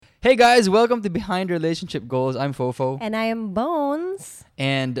Hey guys, welcome to Behind Relationship Goals. I'm Fofo. And I am Bones.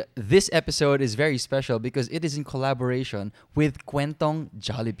 And this episode is very special because it is in collaboration with Kwentong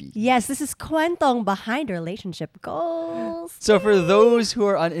Jollibee. Yes, this is Kwentong Behind Relationship Goals. So for those who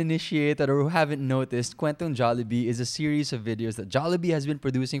are uninitiated or who haven't noticed, Kwentong Jollibee is a series of videos that Jollibee has been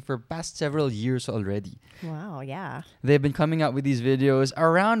producing for past several years already. Wow, yeah. They've been coming out with these videos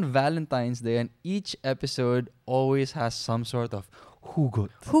around Valentine's Day, and each episode always has some sort of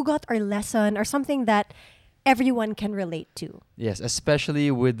Hugot or lesson or something that everyone can relate to. Yes,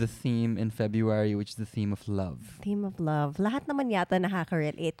 especially with the theme in February, which is the theme of love. Theme of love. Lahat naman yata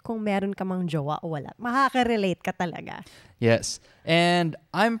nakaka-relate. Kung meron ka mang jowa o wala, makaka-relate ka talaga. Yes. And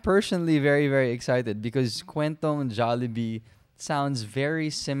I'm personally very, very excited because Kwentong Jollibee sounds very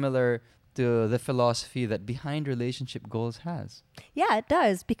similar to the philosophy that Behind Relationship Goals has. Yeah, it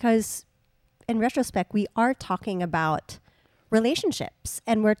does, because in retrospect, we are talking about relationships,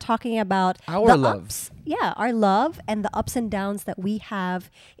 and we're talking about Our the love. ups. Yeah, our love and the ups and downs that we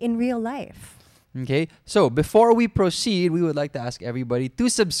have in real life. Okay, so before we proceed, we would like to ask everybody to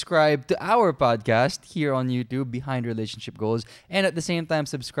subscribe to our podcast here on YouTube, Behind Relationship Goals, and at the same time,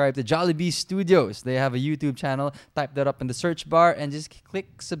 subscribe to Jollibee Studios. They have a YouTube channel. Type that up in the search bar and just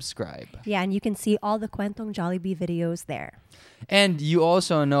click subscribe. Yeah, and you can see all the Kwentong Jollibee videos there. And you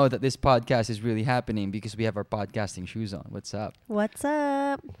also know that this podcast is really happening because we have our podcasting shoes on. What's up? What's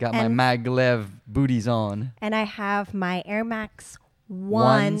up? Got And- my Maglev booties on. And I have my Air Max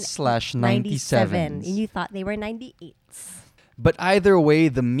 1/97. 1/97s. And you thought they were 98s. But either way,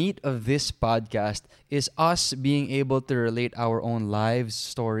 the meat of this podcast is us being able to relate our own lives,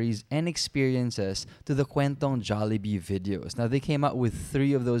 stories, and experiences to the Kwentong Jollibee videos. Now, they came out with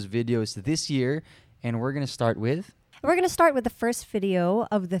 3 of those videos this year, and we're going to start with... We're going to start with the first video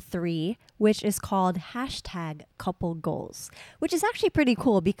of the 3, which is called #CoupleGoals, which is actually pretty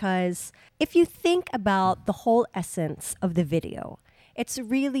cool because if you think about the whole essence of the video, it's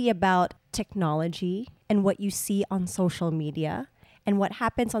really about technology and what you see on social media. And what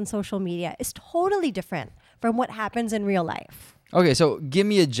happens on social media is totally different from what happens in real life. Okay, so give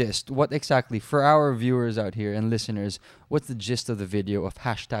me a gist. What exactly, for our viewers out here and listeners, what's the gist of the video of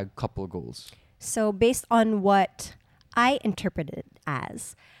 #CoupleGoals? So based on what I interpreted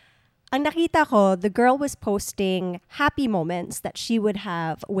as, ang nakita ko, the girl was posting happy moments that she would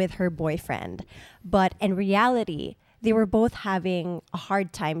have with her boyfriend. But in reality, they were both having a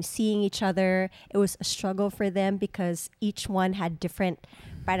hard time seeing each other. It was a struggle for them because each one had different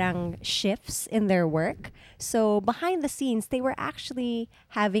parang shifts in their work. So behind the scenes, they were actually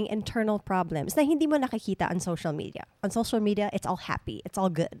having internal problems na hindi mo nakikita on social media. On social media, it's all happy. It's all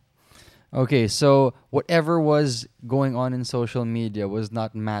good. Okay, so whatever was going on in social media was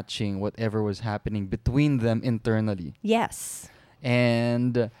not matching whatever was happening between them internally. Yes.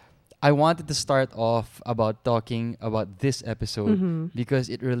 And I wanted to start off about talking about this episode because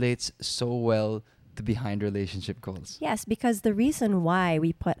it relates so well to Behind Relationship Goals. Yes, because the reason why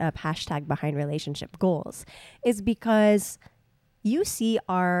we put up #Behind Relationship Goals is because you see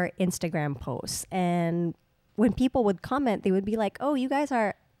our Instagram posts, and when people would comment, they would be like, oh, you guys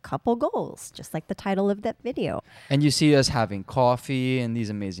are couple goals, just like the title of that video. And you see us having coffee in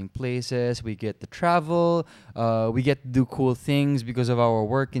these amazing places. We get to travel. We get to do cool things because of our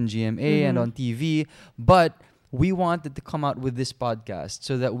work in GMA and on TV. But we wanted to come out with this podcast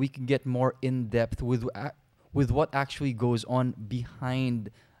so that we can get more in-depth with what actually goes on behind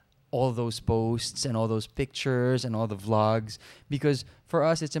all those posts and all those pictures and all the vlogs. Because for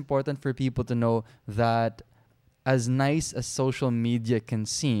us, it's important for people to know that as nice as social media can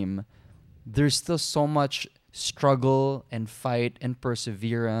seem, there's still so much struggle and fight and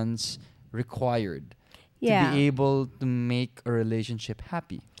perseverance required to be able to make a relationship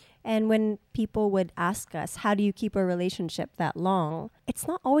happy. And when people would ask us, how do you keep a relationship that long? It's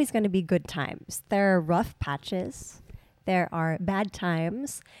not always going to be good times. There are rough patches. There are bad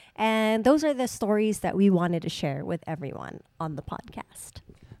times. And those are the stories that we wanted to share with everyone on the podcast.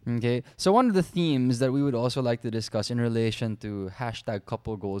 Okay, so one of the themes that we would also like to discuss in relation to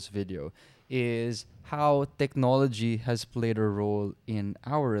 #CoupleGoals video is how technology has played a role in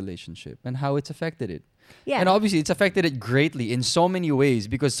our relationship and how it's affected it. Yeah. And obviously, it's affected it greatly in so many ways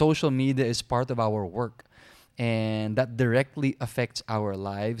because social media is part of our work. And that directly affects our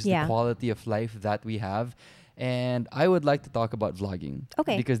lives, the quality of life that we have. And I would like to talk about vlogging.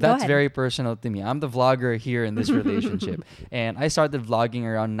 Okay, Because go that's ahead. very personal to me. I'm the vlogger here in this relationship. And I started vlogging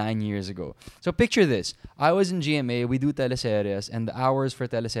around 9 years ago. So picture this. I was in GMA. We do teleseries. And the hours for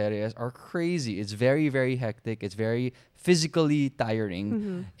teleseries are crazy. It's very, very hectic. It's very physically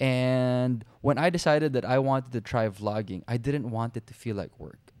tiring. And when I decided that I wanted to try vlogging, I didn't want it to feel like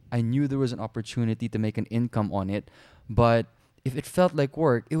work. I knew there was an opportunity to make an income on it. But if it felt like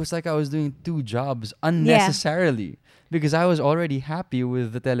work, it was like I was doing two jobs unnecessarily because I was already happy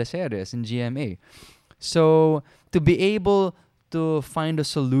with the teleseries in GMA. So to be able to find a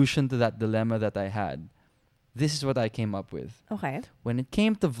solution to that dilemma that I had, this is what I came up with. Okay. When it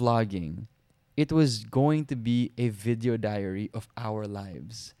came to vlogging, it was going to be a video diary of our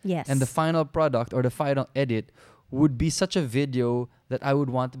lives. Yes. And the final product or the final edit would be such a video that I would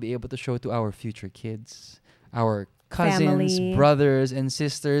want to be able to show to our future kids, our cousins, Family. brothers, and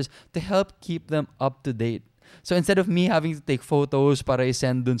sisters to help keep them up to date. So instead of me having to take photos para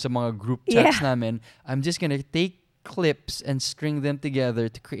i-send dun sa mga group chats namin, I'm just gonna take clips and string them together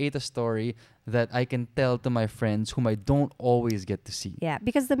to create a story that I can tell to my friends whom I don't always get to see. Yeah,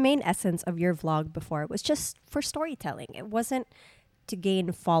 because the main essence of your vlog before was just for storytelling. It wasn't to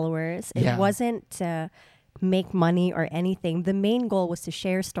gain followers. It Yeah. wasn't to make money or anything. The main goal was to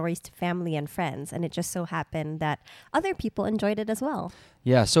share stories to family and friends. And it just so happened that other people enjoyed it as well.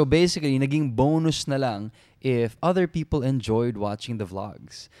 Yeah, so basically, naging bonus na lang if other people enjoyed watching the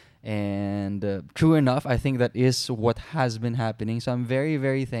vlogs. And true enough, I think that is what has been happening. So I'm very,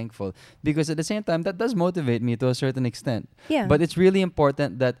 very thankful because at the same time, that does motivate me to a certain extent. Yeah. But it's really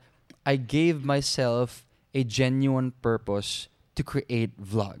important that I gave myself a genuine purpose to create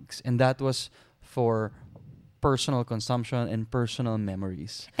vlogs. And that was for personal consumption and personal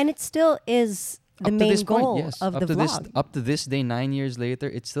memories. And it still is the Up to main this point, goal yes. of up the to vlog. up to this day, 9 years later,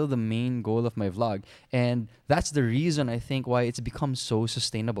 it's still the main goal of my vlog, and that's the reason I think why it's become so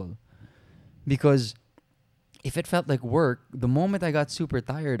sustainable. Because if it felt like work, the moment I got super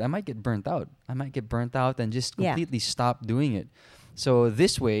tired, I might get burnt out. I might get burnt out and just Yeah. completely stop doing it. So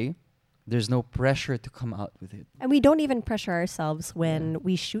this way, there's no pressure to come out with it. And we don't even pressure ourselves when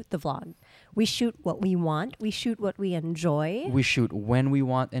we shoot the vlog. We shoot what we want. We shoot what we enjoy. We shoot when we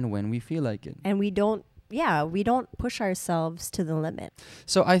want and when we feel like it. And we don't push ourselves to the limit.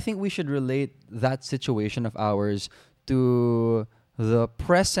 So I think we should relate that situation of ours to the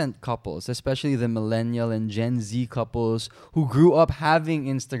present couples, especially the millennial and Gen Z couples who grew up having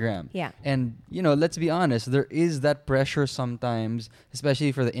Instagram. Yeah. And, let's be honest, there is that pressure sometimes,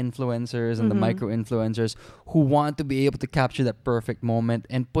 especially for the influencers and the micro-influencers who want to be able to capture that perfect moment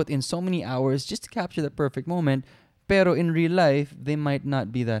and put in so many hours just to capture that perfect moment. Pero in real life, they might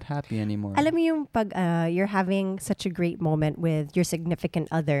not be that happy anymore. Alam mo yung pag you're having such a great moment with your significant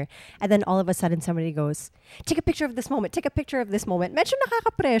other and then all of a sudden somebody goes, take a picture of this moment, take a picture of this moment. Medyo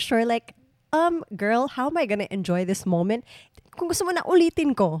nakaka-pressure. Like, girl, how am I gonna enjoy this moment? Kung gusto mo na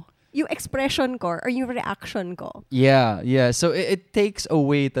ulitin ko, yung expression ko or yung reaction ko. Yeah. So it takes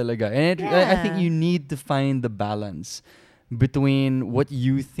away talaga. And I think Yeah. you need to find the balance between what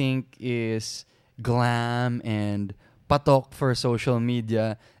you think is glam and patok for social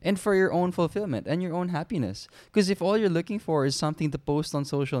media and for your own fulfillment and your own happiness. Because if all you're looking for is something to post on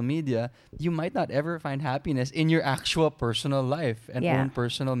social media, you might not ever find happiness in your actual personal life and Yeah. own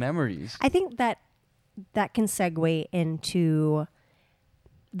personal memories. I think that can segue into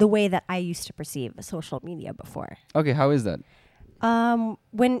the way that I used to perceive social media before. Okay, how is that?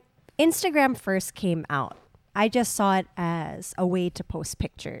 When Instagram first came out, I just saw it as a way to post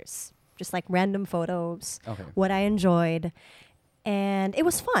pictures, just like random photos, Okay. what I enjoyed. And it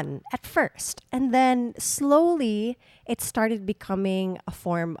was fun at first. And then slowly it started becoming a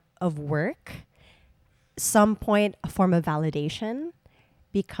form of work, some point a form of validation,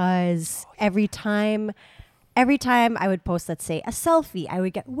 because every time I would post, let's say, a selfie, I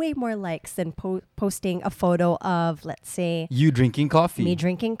would get way more likes than posting a photo of, let's say, You drinking coffee. me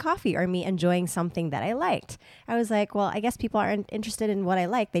drinking coffee or me enjoying something that I liked. I was like, well, I guess people aren't interested in what I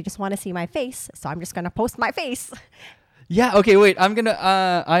like. They just want to see my face. So I'm just going to post my face. Yeah, okay, wait. I am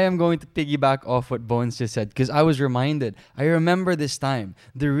going to piggyback off what Bones just said because I was reminded. I remember this time.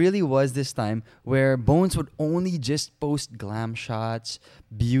 There really was this time where Bones would only just post glam shots,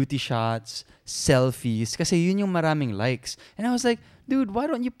 beauty shots, selfies kasi yun yung maraming likes. And I was like, dude, why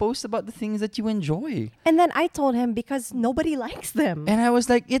don't you post about the things that you enjoy? And then I told him because nobody likes them. And I was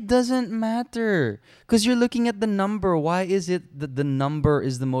like, it doesn't matter because you're looking at the number. Why is it that the number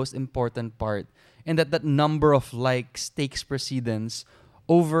is the most important part? And that number of likes takes precedence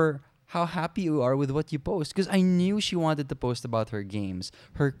over how happy you are with what you post. Because I knew she wanted to post about her games,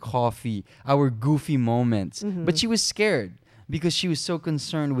 her coffee, our goofy moments. But she was scared because she was so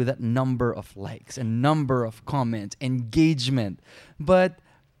concerned with that number of likes and number of comments, engagement. But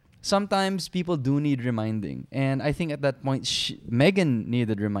sometimes people do need reminding. And I think at that point, Megan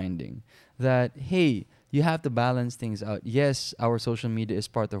needed reminding that, hey, you have to balance things out. Yes, our social media is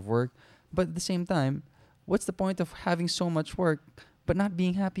part of work. But at the same time, what's the point of having so much work but not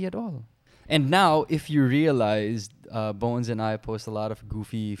being happy at all. And now, if you realize, Bones and I post a lot of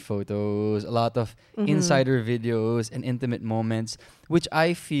goofy photos, a lot of insider videos and intimate moments, which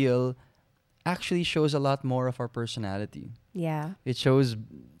I feel actually shows a lot more of our personality. Yeah. It shows.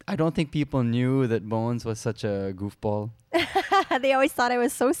 I don't think people knew that Bones was such a goofball. They always thought I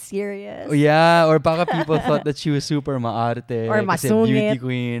was so serious. Oh, yeah, or baka people thought that she was super maarte Or kasi masungit. beauty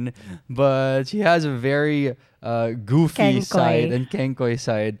queen, but she has a very goofy Kenkoy. side and kenkoy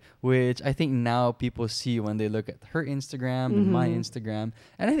side, which I think now people see when they look at her Instagram and my Instagram,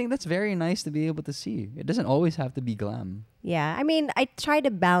 and I think that's very nice to be able to see. It doesn't always have to be glam. Yeah, I mean, I try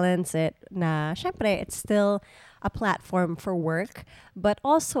to balance it na, syempre, it's still a platform for work, but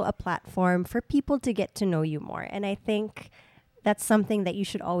also a platform for people to get to know you more. And I think that's something that you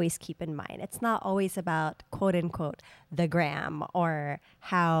should always keep in mind. It's not always about, quote unquote, the gram or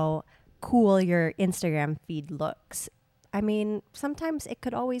how cool your Instagram feed looks. I mean, sometimes it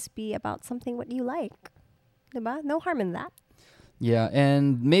could always be about something what you like. Diba? No harm in that. Yeah,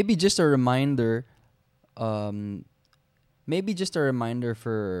 and maybe just a reminder,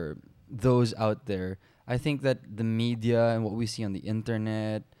 for those out there. I think that the media and what we see on the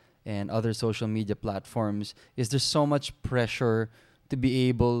internet and other social media platforms is there's so much pressure to be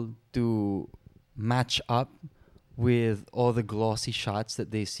able to match up with all the glossy shots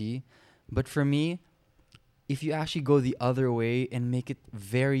that they see. But for me, if you actually go the other way and make it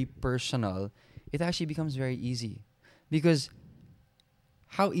very personal, it actually becomes very easy. Because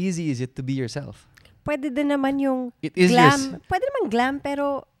how easy is it to be yourself? Pwede din naman yung It is glam. Pwede naman glam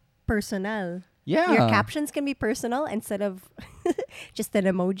pero personal. Yeah. Your captions can be personal instead of just an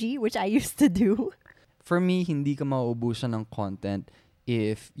emoji, which I used to do. For me, hindi ka mauubusan ng content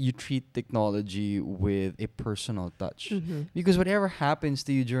if you treat technology with a personal touch. Because whatever happens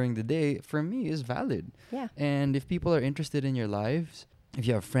to you during the day, for me, is valid. Yeah. And if people are interested in your lives, if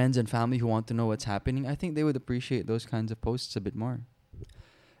you have friends and family who want to know what's happening, I think they would appreciate those kinds of posts a bit more.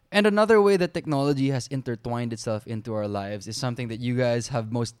 And another way that technology has intertwined itself into our lives is something that you guys have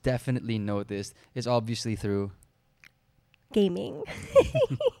most definitely noticed, is obviously through Gaming.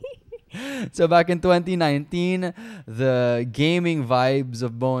 So back in 2019, the gaming vibes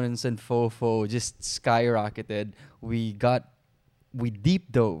of Bones and Fofo just skyrocketed. We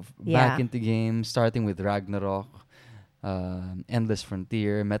deep dove back into games, starting with Ragnarok, Endless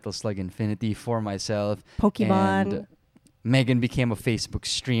Frontier, Metal Slug Infinity, For Myself, Pokemon. and Megan became a Facebook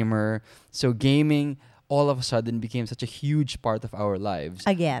streamer. So gaming all of a sudden became such a huge part of our lives.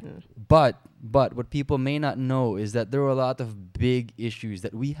 Again. But what people may not know is that there were a lot of big issues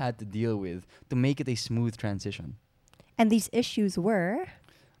that we had to deal with to make it a smooth transition. And these issues were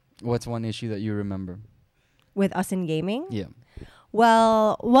What's one issue that you remember? with us in gaming. Yeah.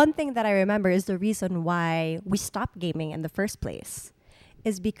 Well, one thing that I remember is the reason why we stopped gaming in the first place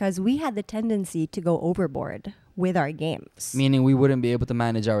is because we had the tendency to go overboard with our games. Meaning we wouldn't be able to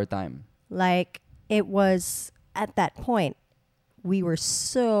manage our time. Like, it was at that point, we were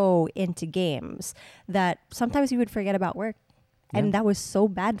so into games that sometimes we would forget about work. And Yeah. that was so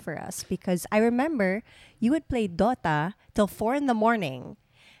bad for us because I remember you would play Dota till 4 in the morning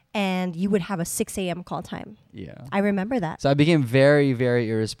and you would have a 6 a.m. call time. Yeah. I remember that. So I became very, very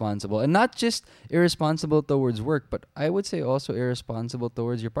irresponsible. And not just irresponsible towards work, but I would say also irresponsible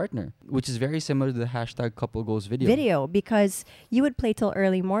towards your partner, which is very similar to the hashtag couple goals video. Because you would play till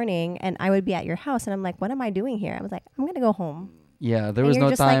early morning and I would be at your house and I'm like, what am I doing here? I was like, I'm going to go home. Yeah, there And was you're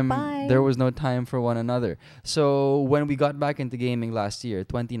no just like, time. "Bye." There was no time for one another. So when we got back into gaming last year,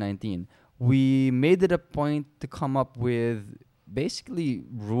 2019, we made it a point to come up with basically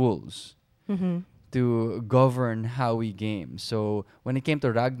rules to govern how we game. So when it came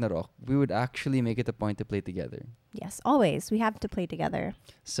to Ragnarok, we would actually make it a point to play together. Yes, always. We have to play together.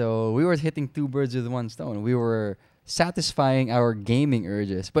 So we were hitting two birds with one stone. We were satisfying our gaming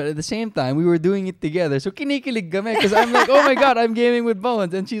urges, but at the same time, we were doing it together. So kinikilig kami because I'm like, oh my God, I'm gaming with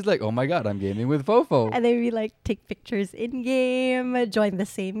Bones. And she's like, oh my God, I'm gaming with Fofo. And then we like take pictures in game, join the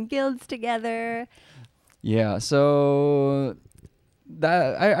same guilds together. Yeah, so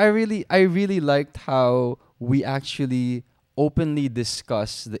that I really liked how we actually openly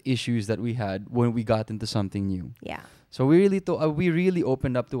discuss the issues that we had when we got into something new. Yeah. So we really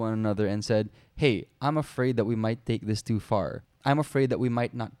opened up to one another and said, "Hey, I'm afraid that we might take this too far. I'm afraid that we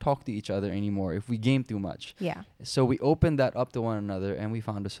might not talk to each other anymore if we game too much." Yeah. So we opened that up to one another and we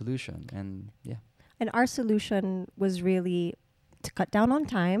found a solution. And yeah. And our solution was really to cut down on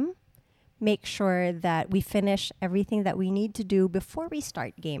time, make sure that we finish everything that we need to do before we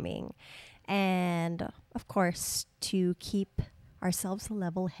start gaming. And of course, to keep ourselves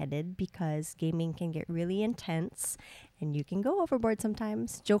level-headed because gaming can get really intense And you can go overboard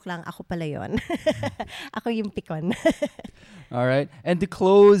sometimes. Joke lang, ako pala yun. Ako yung pikon. All right. And to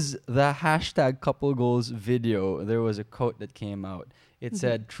close the hashtag couple goals video, there was a quote that came out. It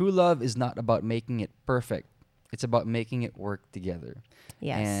said, "True love is not about making it perfect. It's about making it work together."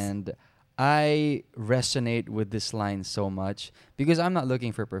 Yes. And I resonate with this line so much because I'm not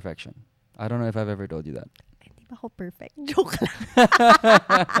looking for perfection. I don't know if I've ever told you that. Hindi ba ako perfect? Joke lang.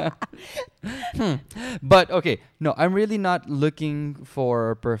 But okay, no, I'm really not looking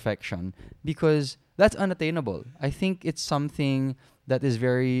for perfection because that's unattainable. I think it's something that is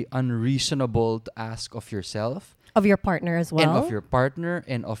very unreasonable to ask of yourself Of your partner as well. and of your partner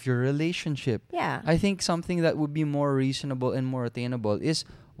and of your relationship. Yeah. I think something that would be more reasonable and more attainable is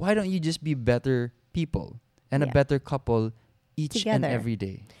why don't you just be better people and a Yeah. better couple each and Together. every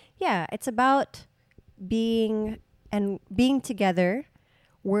day? Yeah, it's about being together,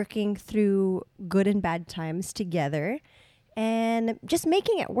 working through good and bad times together, and just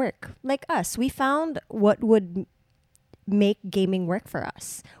making it work. Like us, we found what would make gaming work for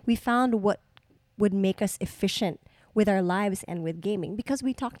us. We found what would make us efficient with our lives and with gaming because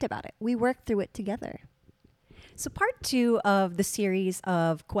we talked about it. We worked through it together. So part 2 of the series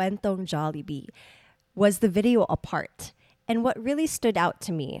of Kwentong Jollibee was the video apart. And what really stood out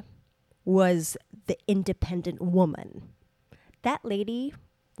to me was the independent woman. That lady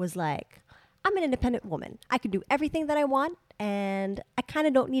was like, I'm an independent woman. I can do everything that I want and I kind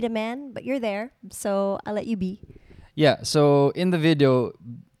of don't need a man, but you're there. So I'll let you be. Yeah, so in the video,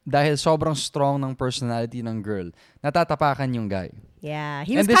 dahil sobrang strong ng personality ng girl, natatapakan yung guy. Yeah,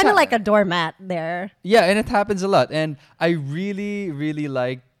 he And was this kind of ha- like a doormat there. Yeah, and it happens a lot. And I really, really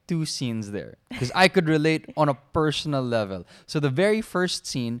like 2 scenes there because I could relate on a personal level. So the very first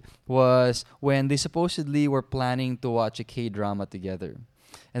scene was when they supposedly were planning to watch a K-drama together.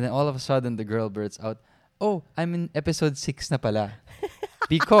 And then all of a sudden the girl blurts out, "Oh, I'm in episode 6 na pala."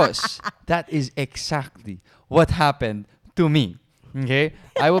 Because that is exactly what happened to me. Okay?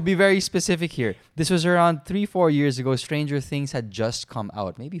 I will be very specific here. This was around 3-4 years ago. Stranger Things had just come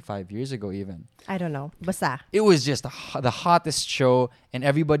out. Maybe 5 years ago even. I don't know. Basta. It was just the hottest show and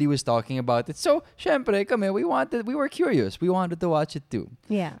everybody was talking about it. So, syempre, kami, we were curious. We wanted to watch it too.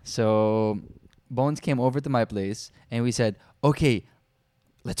 Yeah. So, Bones came over to my place and we said, "Okay,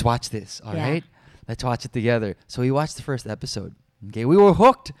 let's watch this, all Yeah. right? Let's watch it together." So, we watched the first episode. Okay, we were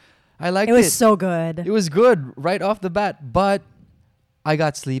hooked. I liked It it. was so good. It was good right off the bat, but I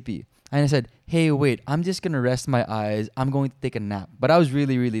got sleepy. And I said, "Hey, wait, I'm just going to rest my eyes. I'm going to take a nap." But I was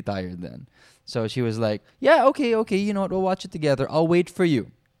really, really tired then. So she was like, "Yeah, okay, you know what? We'll watch it together. I'll wait for you."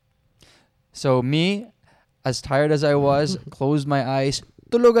 So me, as tired as I was, closed my eyes.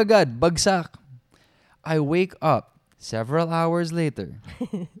 Tulog agad, bagsak. I wake up several hours later.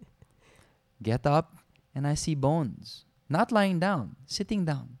 Get up, and I see Bones. Not lying down, sitting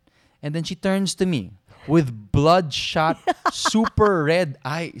down. And then she turns to me with bloodshot, super red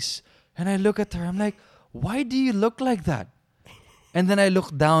eyes. And I look at her. I'm like, "Why do you look like that?" And then I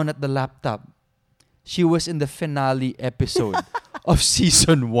look down at the laptop. She was in the finale episode of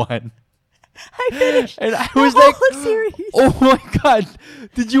season 1. I finished And I the was whole like, series. "Oh my God,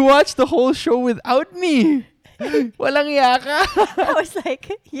 did you watch the whole show without me? Walang iya ka." I was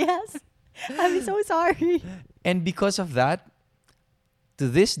like, yes. I'm so sorry. And because of that, to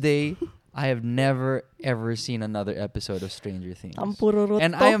this day, I have never ever seen another episode of Stranger Things. Ang pururuto.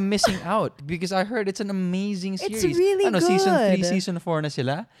 And I am missing out because I heard it's an amazing It's series. really Season 3, good. season 4 na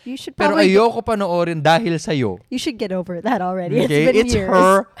sila. You should Pero probably ayoko panoorin dahil sa'yo. you should get over that already. Okay? It's been It's years.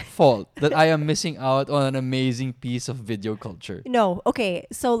 her fault that I am missing out on an amazing piece of video culture. No, okay.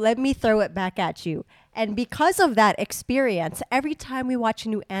 So let me throw it back at you. And because of that experience, every time we watch a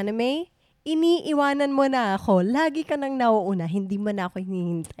new anime, iniiwanan mo na ako. Lagi ka nang nauuna. Hindi mo na ako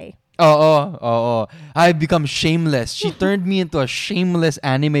hinihintay. Oh. I've become shameless. She turned me into a shameless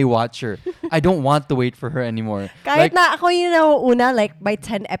anime watcher. I don't want to wait for her anymore. Kahit na ako yung nauuna, like by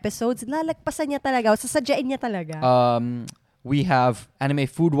 10 episodes, lalagpasan niya talaga. Sasadyain niya talaga. We have Anime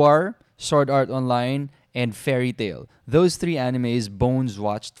Food War, Sword Art Online, and Fairy Tail. Those 3 animes Bones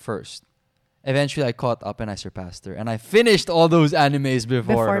watched first. Eventually, I caught up and I surpassed her. And I finished all those animes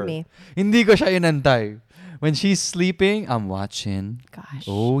before her. me. Hindi ko siya inantay. When she's sleeping, I'm watching. Gosh.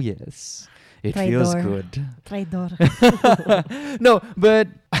 Oh, yes. It feels Traidor. good. Traidor. No, but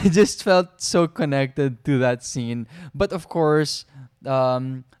I just felt so connected to that scene. But of course,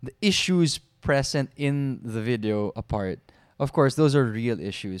 the issues present in the video apart, of course, those are real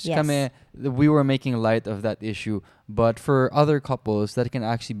issues. Yes. We were making light of that issue, but for other couples, that can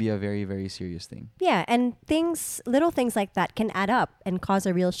actually be a very, very serious thing. Yeah, and little things like that can add up and cause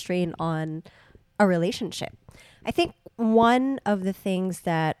a real strain on a relationship. I think one of the things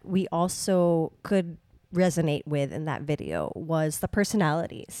that we also could resonate with in that video was the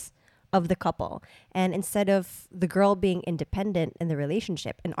personalities of the couple. And instead of the girl being independent in the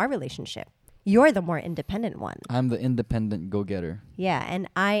relationship, in our relationship, you're the more independent one. I'm the independent go-getter. Yeah, and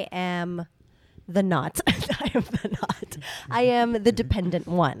I am the not. I am the not. I am the dependent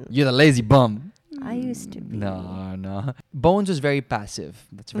one. You're the lazy bum. I used to be. No. Bones was very passive.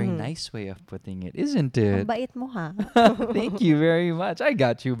 That's a very nice way of putting it, isn't Ang it? bait mo ha. Thank you very much. I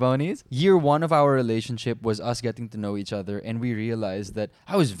got you, Bonies. Year 1 of our relationship was us getting to know each other, and we realized that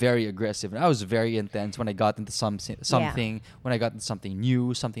I was very aggressive and I was very intense when I got into something, when I got into something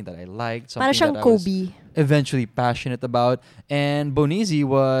new, something that I liked, Para something siyang that I was Kobe. eventually passionate about. And Bonizi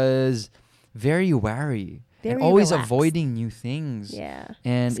was very wary. Very and always relaxed. avoiding new things. Yeah.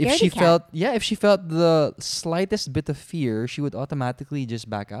 And Scaredy if she felt the slightest bit of fear, she would automatically just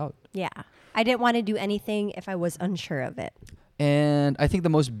back out. Yeah. I didn't want to do anything if I was unsure of it. And I think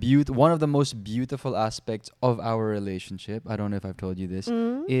one of the most beautiful aspects of our relationship, I don't know if I've told you this,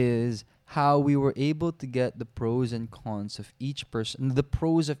 is how we were able to get the pros and cons of each person, the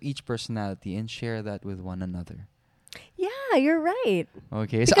pros of each personality, and share that with one another. Yeah, you're right.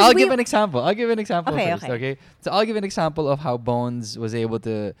 Okay, so Because I'll give an example. Okay, first. okay. Okay, so I'll give an example of how Bones was able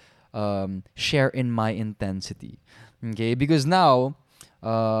to share in my intensity. Okay, because now,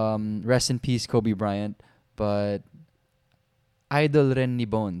 rest in peace, Kobe Bryant, but idol rin ni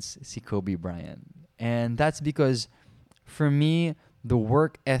Bones si Kobe Bryant, and that's because for me, the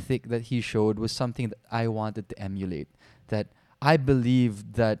work ethic that he showed was something that I wanted to emulate. That I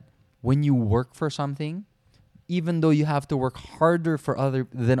believe that when you work for something, even though you have to work harder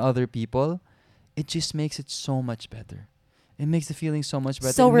than other people, it just makes it so much better. It makes the feeling so much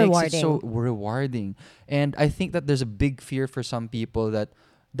better. So it rewarding. makes it so rewarding. And I think that there's a big fear for some people that,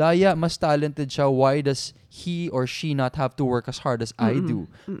 Daya, mas talented siya. Why does he or she not have to work as hard as I do?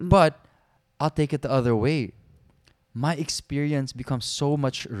 But I'll take it the other way. My experience becomes so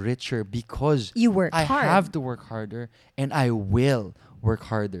much richer because You work I hard. have to work harder, and I will work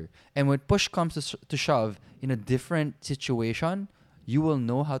harder. And when push comes to shove in a different situation, you will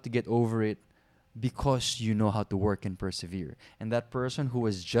know how to get over it because you know how to work and persevere. And that person who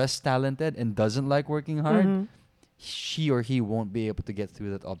is just talented and doesn't like working hard, she or he won't be able to get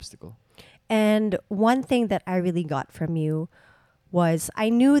through that obstacle. And one thing that I really got from you was I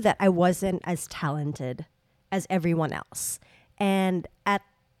knew that I wasn't as talented as everyone else. And I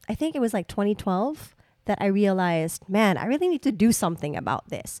think it was like 2012 that I realized, man, I really need to do something about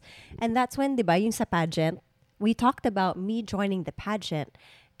this. And that's when, diba, yung sa pageant, we talked about me joining the pageant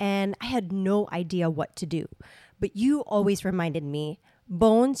and I had no idea what to do. But you always reminded me,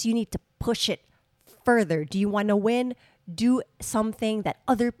 Bones, you need to push it further. Do you want to win? Do something that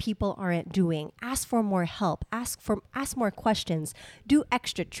other people aren't doing. Ask for more help. Ask more questions. Do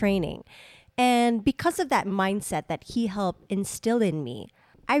extra training. And because of that mindset that he helped instill in me,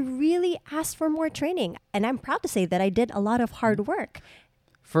 I really asked for more training. And I'm proud to say that I did a lot of hard work.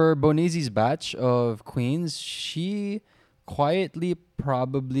 For Bonizi's batch of queens, she quietly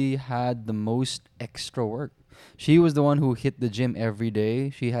probably had the most extra work. She was the one who hit the gym every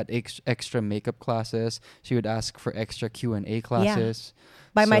day. She had extra makeup classes. She would ask for extra Q&A classes.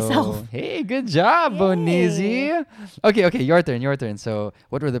 By myself. Hey, good job, Yay. Bonizi. Okay, your turn. So,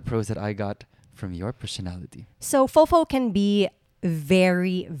 what were the pros that I got from your personality? So Fofo can be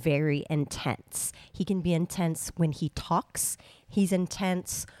very, very intense. He can be intense when he talks. He's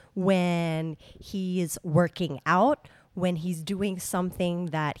intense when he's working out, when he's doing something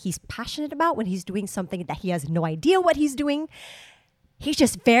that he's passionate about, when he's doing something that he has no idea what he's doing. He's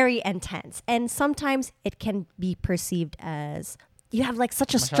just very intense. And sometimes it can be perceived as you have like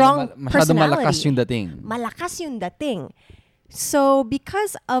such a strong personality. Malakas yung dating. Malakas yung dating. So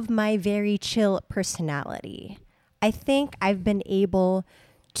because of my very chill personality, I think I've been able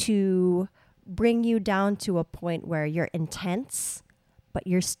to bring you down to a point where you're intense, but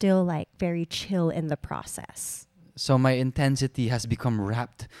you're still like very chill in the process. So my intensity has become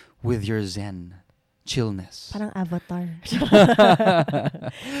wrapped with your zen chillness. Parang Avatar.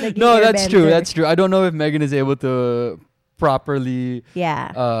 No, that's true. I don't know if Megan is able to properly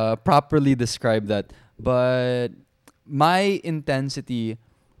describe that, but my intensity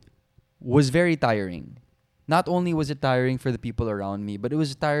was very tiring. Not only was it tiring for the people around me, but it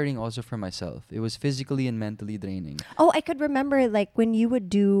was tiring also for myself. It was physically and mentally draining. Oh, I could remember like when you would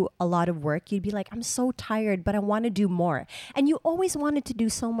do a lot of work, you'd be like, I'm so tired, but I want to do more. And you always wanted to do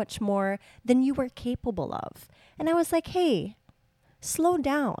so much more than you were capable of. And I was like, hey, slow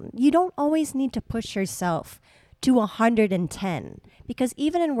down. You don't always need to push yourself to 110. Because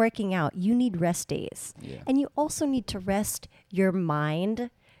even in working out, you need rest days. Yeah. And you also need to rest your mind,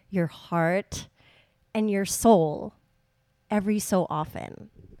 your heart, and your soul every so often.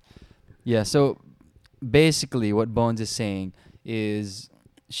 Yeah, so basically what Bones is saying is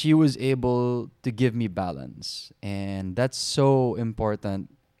she was able to give me balance, and that's so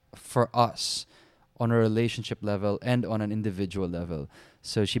important for us on a relationship level and on an individual level.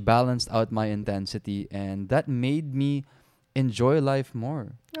 So she balanced out my intensity, and that made me enjoy life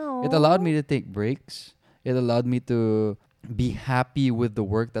more. It allowed me to take breaks. It allowed me to be happy with the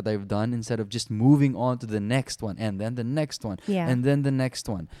work that I've done instead of just moving on to the next one and then the next one Yeah. and then the next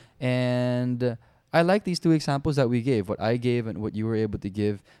one. And I like these two examples that we gave, what I gave and what you were able to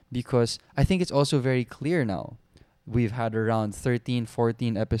give, because I think it's also very clear now. We've had around 13,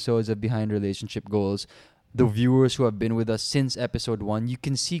 14 episodes of Behind Relationship Goals. The viewers who have been with us since episode 1, you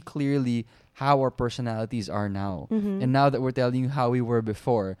can see clearly how our personalities are now. Mm-hmm. And now that we're telling you how we were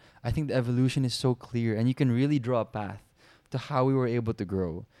before, I think the evolution is so clear, and you can really draw a path to how we were able to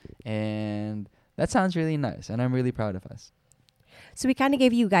grow. And that sounds really nice, and I'm really proud of us. So we kind of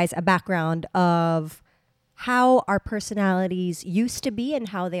gave you guys a background of how our personalities used to be and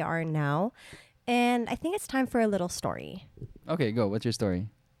how they are now. And I think it's time for a little story. Okay, go. What's your story?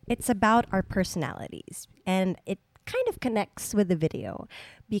 It's about our personalities. And it kind of connects with the video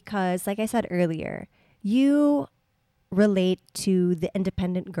because, like I said earlier, you relate to the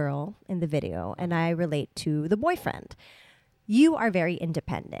independent girl in the video, and I relate to the boyfriend. You are very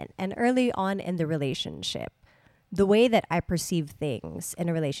independent. And early on in the relationship, the way that I perceived things in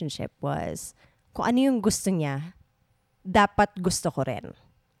a relationship was, kung ano yung gusto niya, dapat gusto ko rin.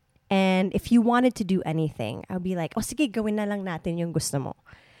 And if you wanted to do anything, I'll be like, oh sige, gawin na lang natin yung gusto mo.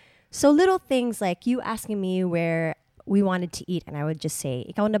 So little things like you asking me where we wanted to eat, and I would just say,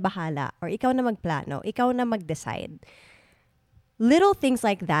 ikaw na bahala, or ikaw na magplano, ikaw na mag-decide. Little things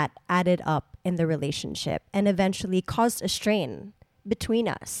like that added up in the relationship and eventually caused a strain between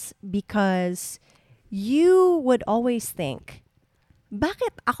us because you would always think,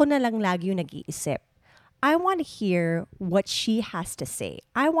 bakit ako na lang lagi yung nag-iisip? I want to hear what she has to say.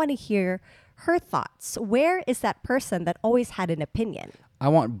 I want to hear her thoughts. Where is that person that always had an opinion? I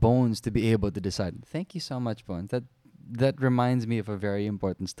want Bones to be able to decide. Thank you so much, Bones. That reminds me of a very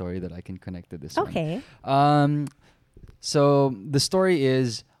important story that I can connect to this one. Okay. So the story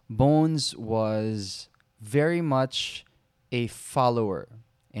is Bones was very much a follower,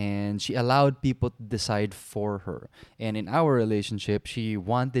 and she allowed people to decide for her. And in our relationship, she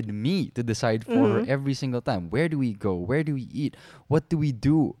wanted me to decide for her every single time. Where do we go? Where do we eat? What do we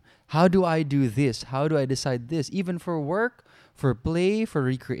do? How do I do this? How do I decide this? Even for work, for play, for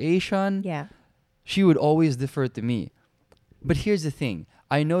recreation, Yeah. she would always defer to me. But here's the thing.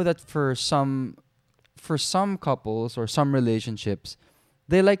 I know that for some couples or some relationships,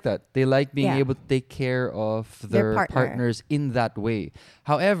 they like that. They like being Yeah. able to take care of Their their partner. partners in that way.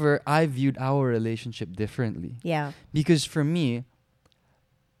 However, I viewed our relationship differently. Yeah. Because for me,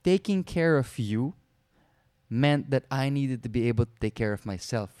 taking care of you meant that I needed to be able to take care of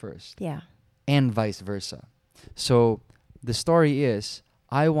myself first, Yeah. and vice versa. So the story is,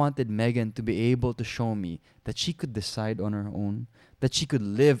 I wanted Megan to be able to show me that she could decide on her own, that she could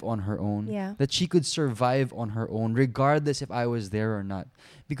live on her own, Yeah. that she could survive on her own, regardless if I was there or not.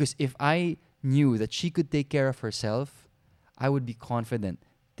 Because if I knew that she could take care of herself, I would be confident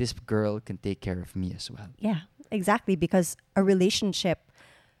this girl can take care of me as well. Yeah, exactly. Because a relationship,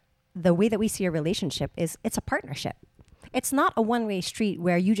 the way that we see a relationship is it's a partnership. It's not a one-way street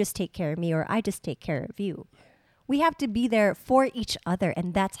where you just take care of me or I just take care of you. We have to be there for each other,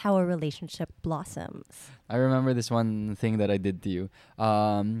 and that's how a relationship blossoms. I remember this one thing that I did to you.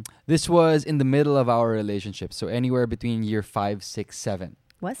 This was in the middle of our relationship, so anywhere between year 5, 6, 7.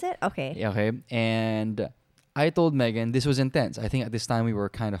 Was it? Okay. Yeah, okay. And I told Megan, this was intense. I think at this time we were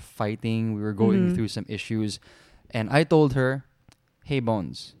kind of fighting. We were going through some issues. And I told her, hey,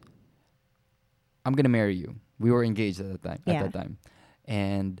 Bones, I'm going to marry you. We were engaged at that time.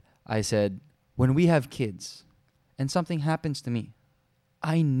 And I said, when we have kids and something happens to me,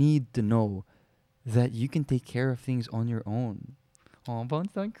 I need to know that you can take care of things on your own. Oh, Bones,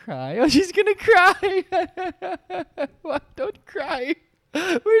 don't cry. Oh, she's going to cry. What? Don't cry.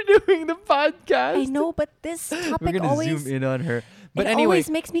 We're doing the podcast. I know, but this We're topic gonna always zoom in on her. But it anyway, always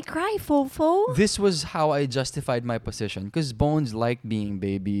makes me cry, Fofo. this was how I justified my position. Because Bones liked being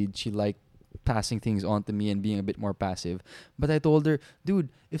babied. She liked passing things on to me and being a bit more passive. But I told her, dude,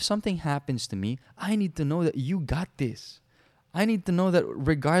 if something happens to me, I need to know that you got this. I need to know that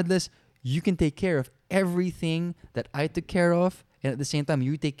regardless, you can take care of everything that I took care of. And at the same time,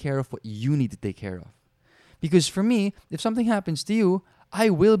 you take care of what you need to take care of. Because for me, if something happens to you, I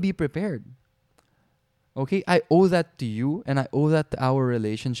will be prepared. Okay? I owe that to you and I owe that to our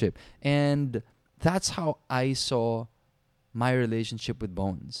relationship. And that's how I saw my relationship with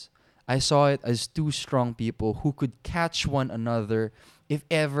Bones. I saw it as two strong people who could catch one another if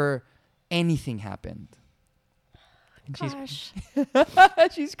ever anything happened. And Gosh.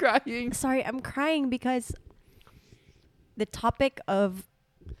 she's crying. Sorry, I'm crying because the topic of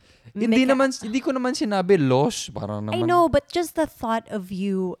Hindi ko naman sinabi loss. Parang naman. I know, but just the thought of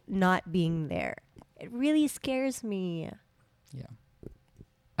you not being there, it really scares me. Yeah.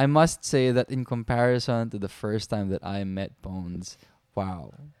 I must say that in comparison to the first time that I met Bones,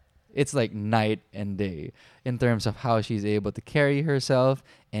 wow. It's like night and day in terms of how she's able to carry herself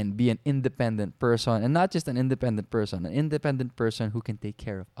and be an independent person. And not just an independent person who can take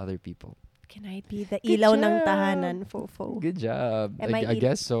care of other people. Can I be the Good ilaw ng job. tahanan, Fofo? Good job. Am I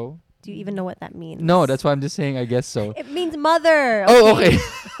guess so. Do you even know what that means? No, that's why I'm just saying I guess so. It means mother. Oh, okay.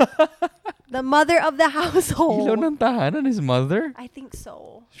 The mother of the household. Ilaw ng tahanan is mother? I think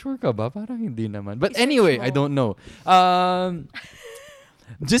so. Sure ka ba? Parang hindi naman. But Research anyway, mo. I don't know.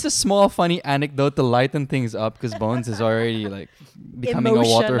 Just a small funny anecdote to lighten things up because Bones is already like becoming a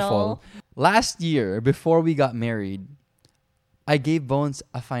waterfall. Last year, before we got married, I gave Bones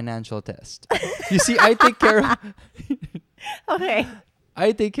a financial test. You see, I take care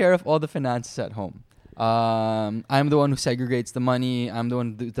of all the finances at home. I'm the one who segregates the money. I'm the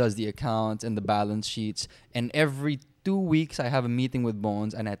one who does the accounts and the balance sheets. And every 2 weeks, I have a meeting with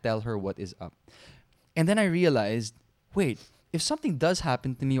Bones and I tell her what is up. And then I realized, wait, if something does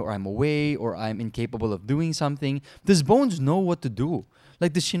happen to me or I'm away or I'm incapable of doing something, does Bones know what to do?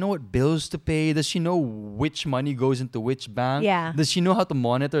 Like, does she know what bills to pay? Does she know which money goes into which bank? Yeah. Does she know how to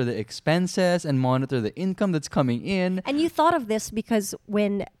monitor the expenses and monitor the income that's coming in? And you thought of this because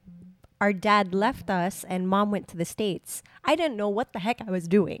when our dad left us and mom went to the States, I didn't know what the heck I was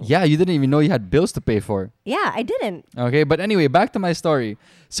doing. Yeah, you didn't even know you had bills to pay for. Yeah, I didn't. Okay, but anyway, back to my story.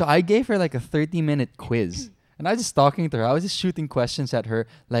 So I gave her like a 30-minute quiz. And I was just talking to her. I was just shooting questions at her.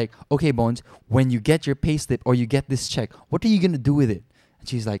 Like, okay, Bones, when you get your payslip or you get this check, what are you going to do with it? And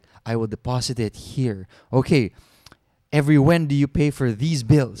she's like, I will deposit it here. Okay, every when do you pay for these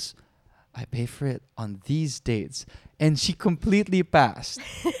bills? I pay for it on these dates. And she completely passed.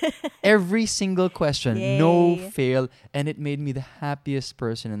 Every single question, no Yay. fail. And it made me the happiest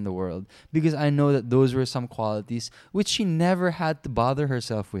person in the world. Because I know that those were some qualities which she never had to bother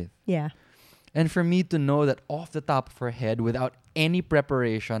herself with. Yeah. And for me to know that off the top of her head, without any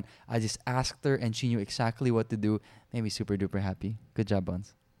preparation, I just asked her and she knew exactly what to do, made me super duper happy. Good job,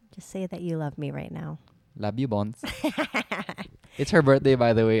 Bones. Just say that you love me right now. Love you, Bones. It's her birthday,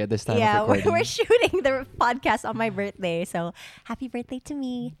 by the way, at this time Yeah, of recording. we're shooting the podcast on my birthday. So happy birthday to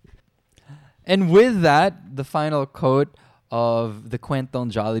me. And with that, the final quote of the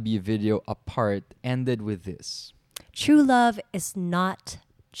Kwentong Jollibee video apart ended with this. True love is not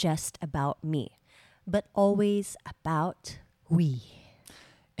just about me, but always about we.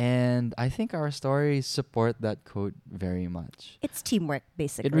 And I think our stories support that quote very much. It's teamwork,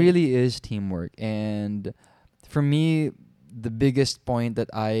 basically. It really is teamwork. And for me, the biggest point that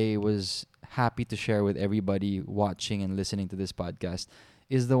I was happy to share with everybody watching and listening to this podcast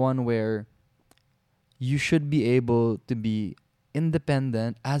is the one where you should be able to be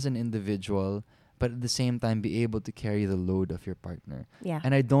independent as an individual, but at the same time be able to carry the load of your partner. Yeah.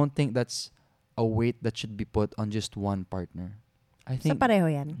 And I don't think that's a weight that should be put on just one partner. I So think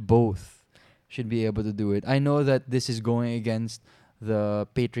pareho yan. both should be able to do it. I know that this is going against the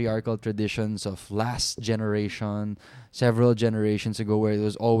patriarchal traditions of last generation, several generations ago, where it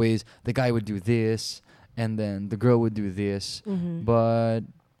was always the guy would do this and then the girl would do this. Mhm. But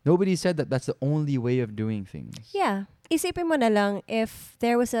nobody said that that's the only way of doing things. Yeah. Isipin mo na lang, if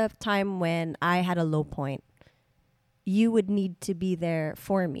there was a time when I had a low point, you would need to be there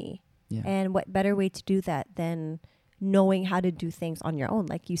for me. Yeah. And what better way to do that than knowing how to do things on your own,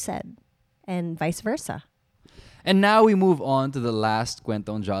 like you said, and vice versa. And now we move on to the last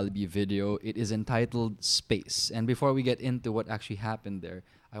Kwentong Jollibee video. It is entitled Space. And before we get into what actually happened there,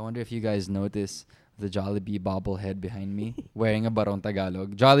 I wonder if you guys notice the Jollibee bobblehead behind me wearing a Barong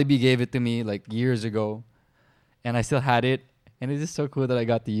Tagalog. Jollibee gave it to me like years ago, and I still had it. And it's just so cool that I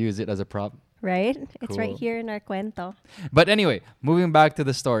got to use it as a prop. Right? It's right Cool. here in our cuento. But anyway, moving back to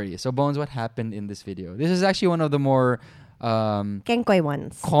the story. So Bones, what happened in this video? This is actually one of the more Kenkoy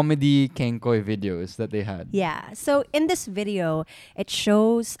ones. comedy Kenkoy videos that they had. Yeah. So in this video, it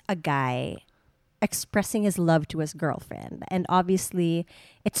shows a guy expressing his love to his girlfriend. And obviously,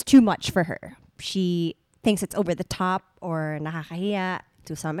 it's too much for her. She thinks it's over the top or nakakahiya.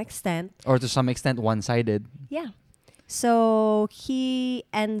 to some extent. Or to some extent, one-sided. Yeah. So he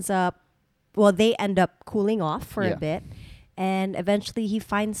ends up, well, they end up cooling off for Yeah. a bit. And eventually he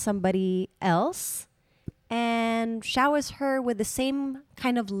finds somebody else and showers her with the same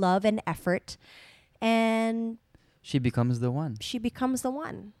kind of love and effort. And She becomes the one. she becomes the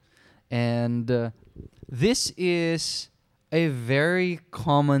one. And this is a very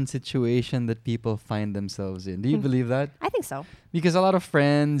common situation that people find themselves in. Do you believe that? I think so. Because a lot of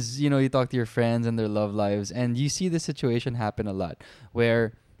friends, you talk to your friends and their love lives, and you see this situation happen a lot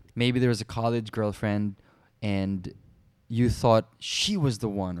where maybe there was a college girlfriend and you thought she was the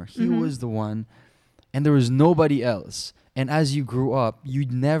one or he was the one, and there was nobody else. And as you grew up, you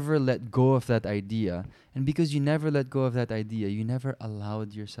never let go of that idea. And because you never let go of that idea, you never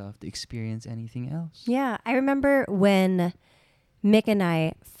allowed yourself to experience anything else. Yeah. I remember when Mick and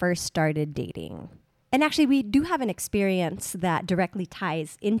I first started dating. And actually, we do have an experience that directly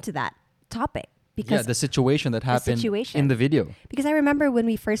ties into that topic. Yeah, Because the situation that happened situation. in the video. Because I remember when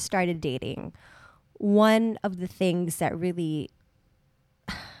we first started dating, one of the things that really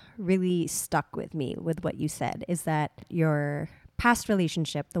stuck with me with what you said is that your past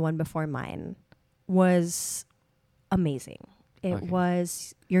relationship, the one before mine, was amazing. It Okay.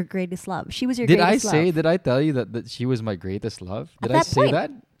 was your greatest love. She was your Did I greatest love. did I tell you that she was my greatest love? At Did I that say point.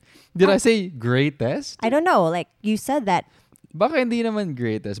 that? Did I say greatest? I don't know. Like you said that Baka hindi naman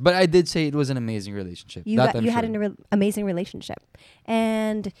greatest. But I did say it was an amazing relationship. you That got, I'm you had sure. an amazing relationship,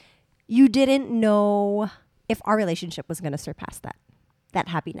 and you didn't know if our relationship was going to surpass that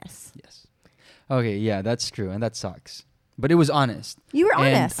happiness. Yes. Okay, yeah, that's true. And that sucks. But it was honest. You were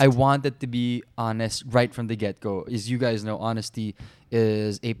And honest. I wanted to be honest right from the get-go. As you guys know, honesty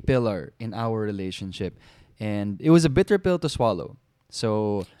is a pillar in our relationship. And it was a bitter pill to swallow.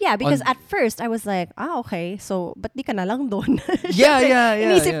 So Yeah, because on- at first I was like, okay, so ba't di ka na lang doon? Yeah, Syempre, yeah, yeah,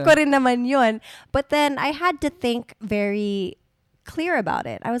 Inisip yeah. ko rin naman yun. But then I had to think very clear about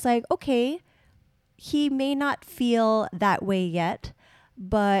it. I was like, okay, he may not feel that way yet,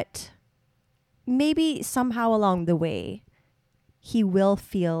 but maybe somehow along the way, he will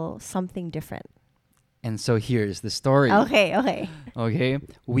feel something different. and so here's the story. Okay. Okay,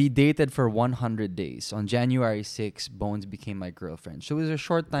 we dated for 100 days. On January 6th, Bones became my girlfriend. So it was a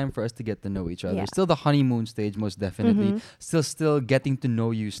short time for us to get to know each other. Yeah. Still the honeymoon stage, most definitely. Still getting to know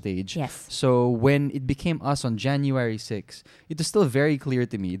you stage. Yes. So when it became us on January 6th, it was still very clear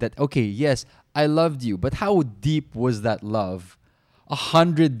to me that, okay, yes, I loved you, but how deep was that love?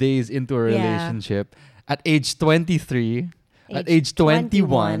 100 days into a Yeah. relationship, at age 23, at age Age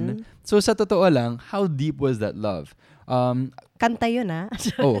 21. So sa totoo lang, how deep was that love? Kanta yun, ah.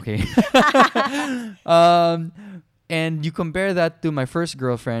 Oh, okay. And you compare that to my first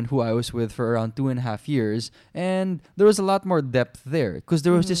girlfriend, who I was with for around 2.5 years, and there was a lot more depth there because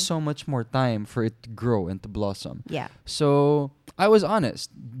there was just so much more time for it to grow and to blossom. Yeah. So I was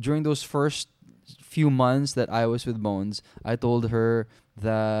honest. During those first few months that I was with Bones, I told her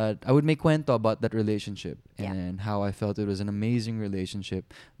that I would make cuento about that relationship Yeah. and how I felt it was an amazing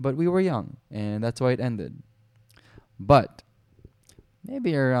relationship. But we were young, and that's why it ended. But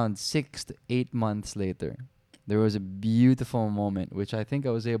maybe around 6 to 8 months later, there was a beautiful moment, which I think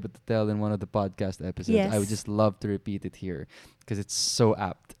I was able to tell in one of the podcast episodes. I would Yes. just love to repeat it here because it's so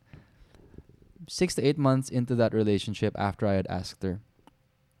apt. 6 to 8 months into that relationship, after I had asked her,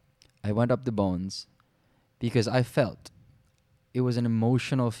 I went up to Bones because I felt it was an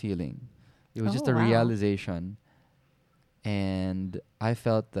emotional feeling. It was just Oh, a wow. realization. And I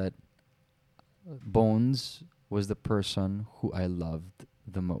felt that Bones was the person who I loved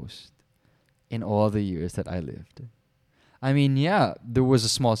the most in all the years that I lived. I mean, yeah, there was a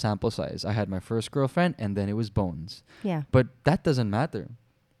small sample size. I had my first girlfriend and then it was Bones. Yeah. But that doesn't matter.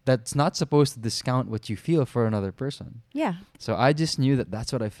 That's not supposed to discount what you feel for another person. Yeah. So I just knew that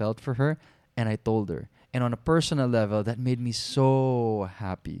that's what I felt for her, and I told her. And on a personal level, that made me so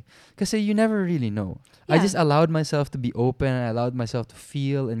happy. Because you never really know. I Yeah. just allowed myself to be open, and I allowed myself to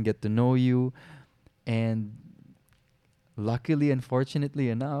feel and get to know you. And luckily and fortunately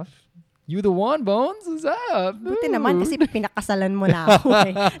enough, you the one, Bones. What's up? Buti naman Ooh. kasi pinakasalan mo na ako.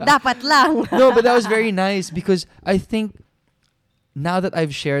 Eh. Dapat lang. No, but that was very nice because I think now that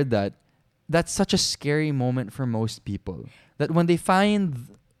I've shared that, that's such a scary moment for most people. That when they find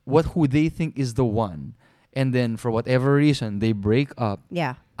who they think is the one, and then for whatever reason they break up,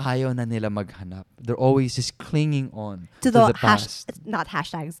 Yeah. ayaw na nila maghanap. They're always just clinging on To to the hash, past. not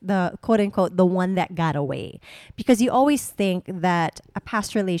hashtags, the quote unquote, the one that got away. Because you always think that a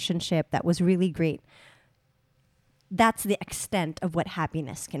past relationship that was really great, that's the extent of what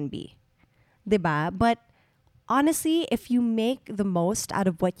happiness can be. Diba? But honestly, if you make the most out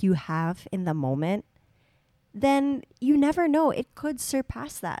of what you have in the moment, then you never know. It could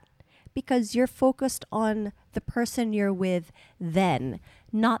surpass that because you're focused on the person you're with then,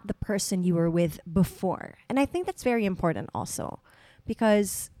 not the person you were with before. And I think that's very important also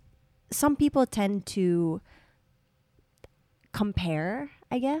because some people tend to compare,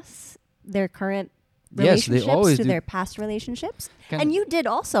 I guess, their current relationships to their past relationships. And you did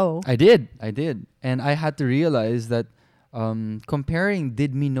also. I did. And I had to realize that comparing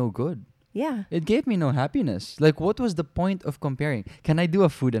did me no good. Yeah. It gave me no happiness. Like, what was the point of comparing? Can I do a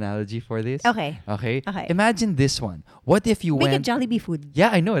food analogy for this? Okay. Imagine this one. What if you Make went... it Jollibee food. Yeah,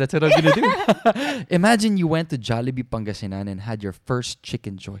 I know. That's what I'm going to do. Imagine you went to Jollibee Pangasinan and had your first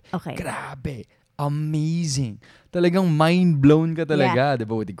Chicken Joy. Okay. Grabe. Amazing. Talagang mind blown ka talaga,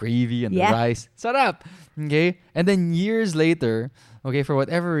 diba? With the gravy and the rice. Sarap. Okay? And then years later, okay, for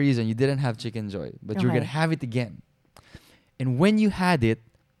whatever reason, you didn't have Chicken Joy, but you're going to have it again. And when you had it,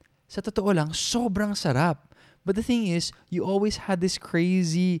 sa totoo lang, sobrang sarap. But the thing is, you always had this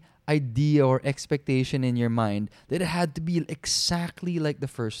crazy idea or expectation in your mind that it had to be exactly like the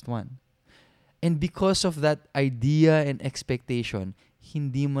first one. And because of that idea and expectation,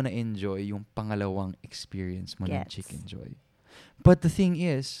 hindi mo na-enjoy yung pangalawang experience mo ng Chicken Joy. But the thing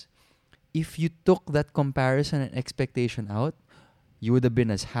is, if you took that comparison and expectation out, you would have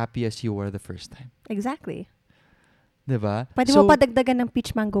been as happy as you were the first time. Exactly. Diba? Pwede mo pa dagdagan ng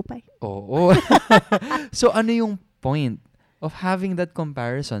peach mango pie. Oo. So ano yung point of having that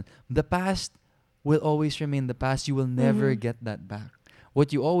comparison? The past will always remain the past. You will never get that back.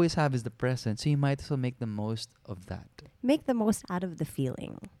 What you always have is the present. So you might as well make the most of that. Make the most out of the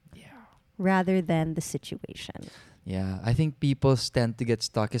feeling. Yeah. Rather than the situation. Yeah. I think people tend to get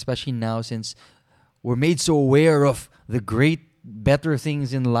stuck, especially now since we're made so aware of the great better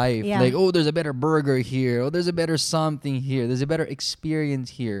things in life. Yeah. Like, oh, there's a better burger here. Oh, there's a better something here. There's a better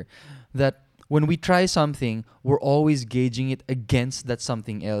experience here. That when we try something, we're always gauging it against that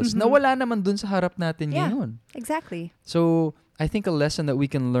something else. Na wala naman dun sa harap natin ngayon. Exactly. So, I think a lesson that we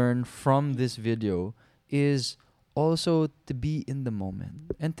can learn from this video is also to be in the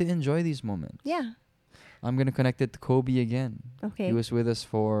moment and to enjoy these moments. Yeah. I'm going to connect it to Kobe again. Okay. He was with us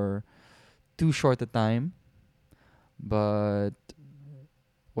for too short a time. But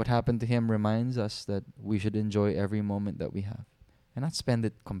what happened to him reminds us that we should enjoy every moment that we have and not spend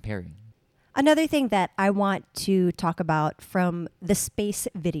it comparing. Another thing that I want to talk about from the space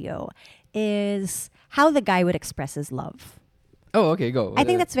video is how the guy would express his love. Oh, okay, go. I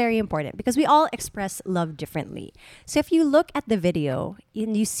think that's very important because we all express love differently. So if you look at the video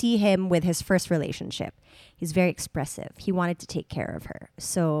and you see him with his first relationship, he's very expressive. He wanted to take care of her.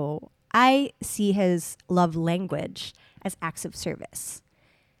 So I see his love language as acts of service.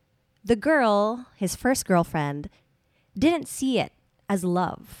 The girl, his first girlfriend, didn't see it as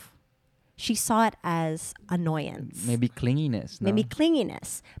love. She saw it as annoyance. Maybe clinginess. No? Maybe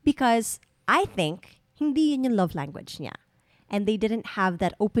clinginess. Because I think hindi yun yung love language niya. And they didn't have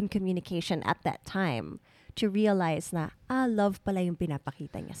that open communication at that time to realize na, love pala yung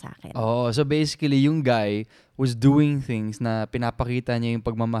pinapakita niya sa akin. Oh, so basically, yung guy was doing things na pinapakita niya yung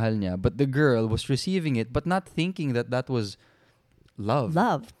pagmamahal niya, but the girl was receiving it, but not thinking that that was love.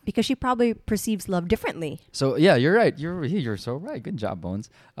 Love. Because she probably perceives love differently. So, yeah, you're right. You're so right. Good job, Bones.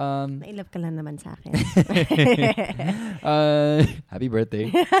 Nailove ka lang naman sa akin. Happy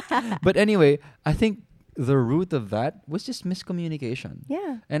birthday. But anyway, I think the root of that was just miscommunication.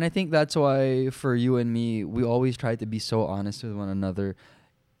 Yeah. And I think that's why for you and me, we always try to be so honest with one another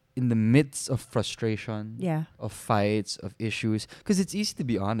in the midst of frustration, of fights, of issues. Because it's easy to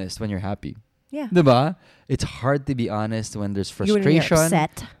be honest when you're happy. Yeah. Diba? It's hard to be honest when there's frustration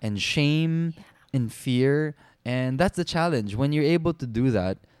and shame and fear. And that's the challenge. When you're able to do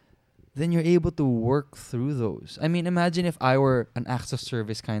that, then you're able to work through those. I mean, imagine if I were an acts of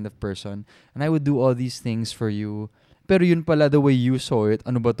service kind of person and I would do all these things for you. Pero yun pala the way you saw it.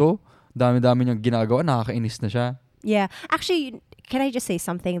 Ano ba to? Dami-dami niyang ginagawa. Nakakainis na siya. Yeah. Actually, can I just say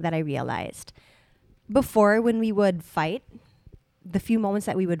something that I realized? Before, when we would fight, the few moments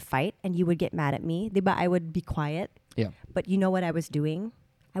that we would fight and you would get mad at me, diba, I would be quiet. Yeah. But you know what I was doing?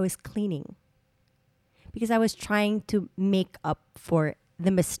 I was cleaning. Because I was trying to make up for the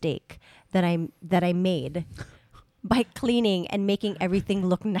mistake that I made by cleaning and making everything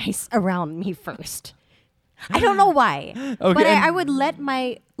look nice around me first. I don't know why. Okay, but I would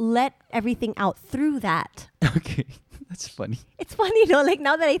let everything out through that. Okay. That's funny. It's funny though, like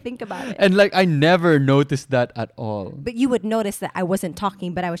now that I think about it. And like I never noticed that at all. But you would notice that I wasn't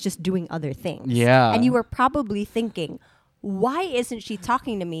talking, but I was just doing other things. Yeah. And you were probably thinking, why isn't she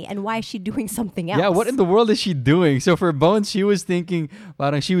talking to me and why is she doing something else? Yeah, what in the world is she doing? So for Bones, she was thinking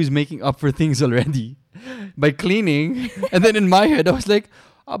parang she was making up for things already by cleaning. And then in my head, I was like,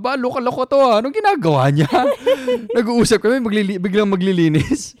 aba, loko-loko to ah. Anong ginagawa niya? Nag-uusap kami, biglang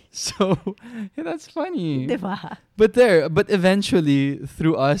maglilinis. So, yeah, that's funny. Diba? But eventually,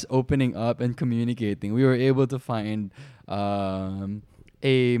 through us opening up and communicating, we were able to find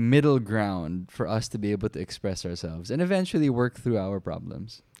a middle ground for us to be able to express ourselves and eventually work through our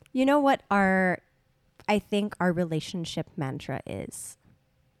problems. You know what I think our relationship mantra is?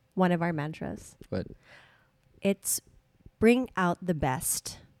 One of our mantras. But It's bring out the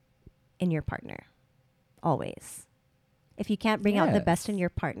best in your partner. Always. If you can't bring out the best in your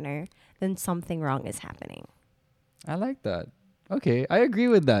partner, then something wrong is happening. I like that. Okay, I agree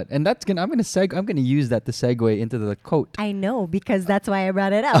with that. And I'm gonna use that to segue into the quote I know, because that's why I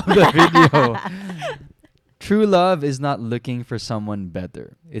brought it up. of the video. True love is not looking for someone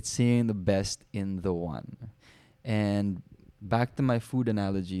better. It's seeing the best in the one. And back to my food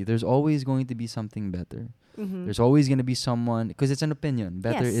analogy, there's always going to be something better. Mm-hmm. There's always going to be someone, because it's an opinion.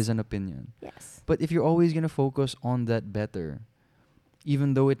 Better Yes. is an opinion. Yes. But if you're always going to focus on that better,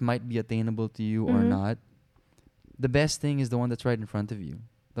 even though it might be attainable to you or Mhm. not, the best thing is the one that's right in front of you,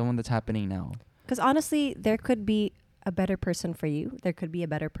 the one that's happening now. Because honestly, there could be a better person for you. There could be a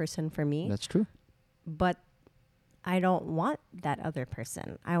better person for me. That's true. But I don't want that other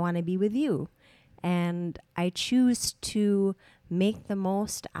person. I want to be with you. And I choose to make the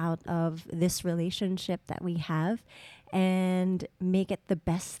most out of this relationship that we have and make it the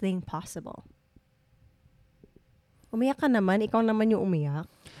best thing possible. Umiyak ka naman. Ikaw naman yung umiyak.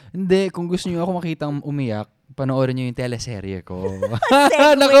 Hindi, kung gusto niyo ako makitang umiyak, panoorin niyo yung teleserye ko.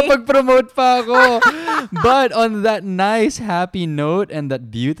 Segue. Nakapag-promote pa ako. But on that nice, happy note and that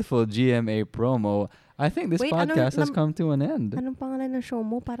beautiful GMA promo, I think this Wait, podcast has come to an end. Anong pangalan ng show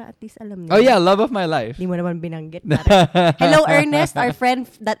mo para at least alam niyo? Oh yeah, Love of My Life. Di mo naman binanggit. Hello, Ernest, our friend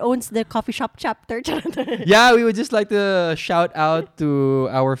that owns the coffee shop chapter. Yeah, we would just like to shout out to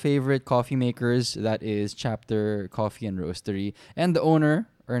our favorite coffee makers, that is Chapter Coffee and Roastery, and the owner,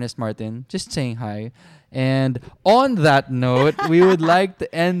 Ernest Martin, just saying hi. And on that note, we would like to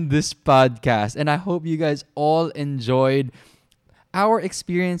end this podcast. And I hope you guys all enjoyed our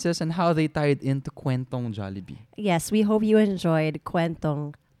experiences and how they tied into Kwentong Jollibee. Yes, we hope you enjoyed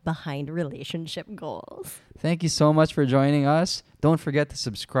Kwentong Behind Relationship Goals. Thank you so much for joining us. Don't forget to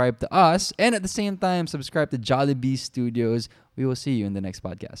subscribe to us and at the same time, subscribe to Jollibee Studios. We will see you in the next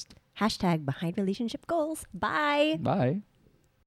podcast. # Behind Relationship Goals. Bye. Bye.